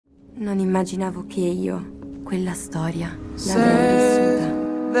Non immaginavo che io, quella storia, l'avrei vissuta.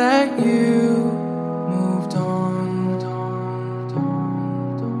 That you moved on.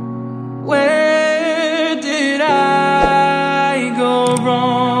 Where did I go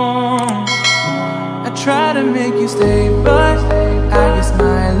wrong? I tried to make you stay, but I guess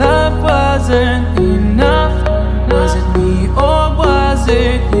my love wasn't enough. Was it me or was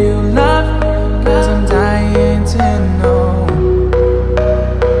it you, love? 'Cause I'm dying to know.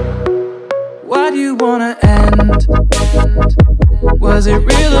 Why do you wanna end? Was it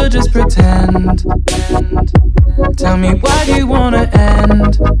real or just pretend? Tell me, why do you wanna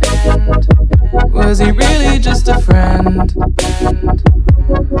end? Was he really just a friend?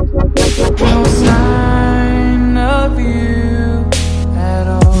 No sign of you at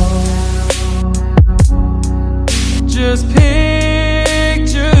all. Just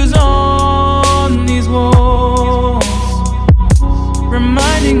pictures on these walls,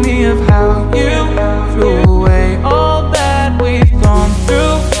 reminding me of how you threw away all that we've gone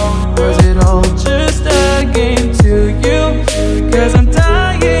through. Was it all just a game to you? 'Cause I'm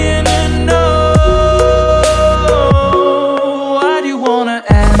dying to know. Why do you wanna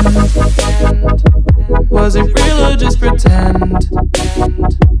end? Was it real or just pretend?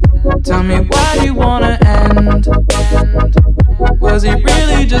 Tell me, why do you wanna end? Was he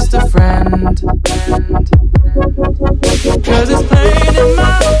really just a friend? 'Cause it's playing in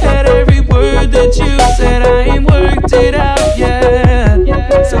my head, every word that you said. I ain't worked it out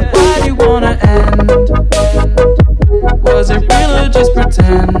yet. So why do you wanna end? Was it real or just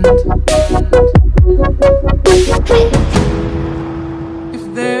pretend? If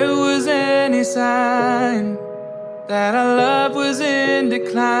there was any sign that our love was in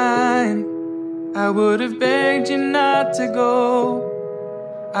decline, I would have begged you not to go.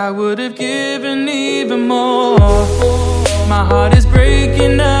 I would have given even more. My heart is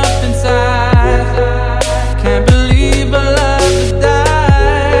breaking up inside. Can't believe our love has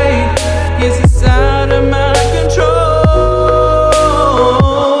died. Guess it's out of my control.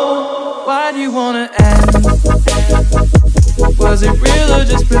 Why do you wanna end? Was it real or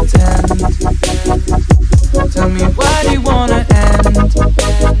just pretend? Tell me, why do you wanna end?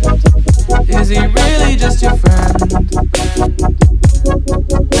 Is he really just your friend?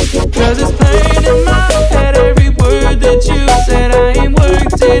 'Cause it's playing in my head, every word that you said. I ain't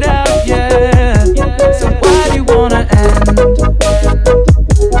worked it out yet. So why do you wanna end?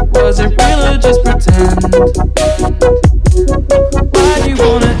 Was it real or just pretend? Why do you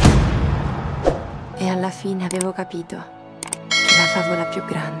wanna? E alla fine avevo capito che la favola più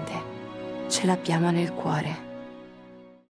grande ce l'abbiamo nel cuore.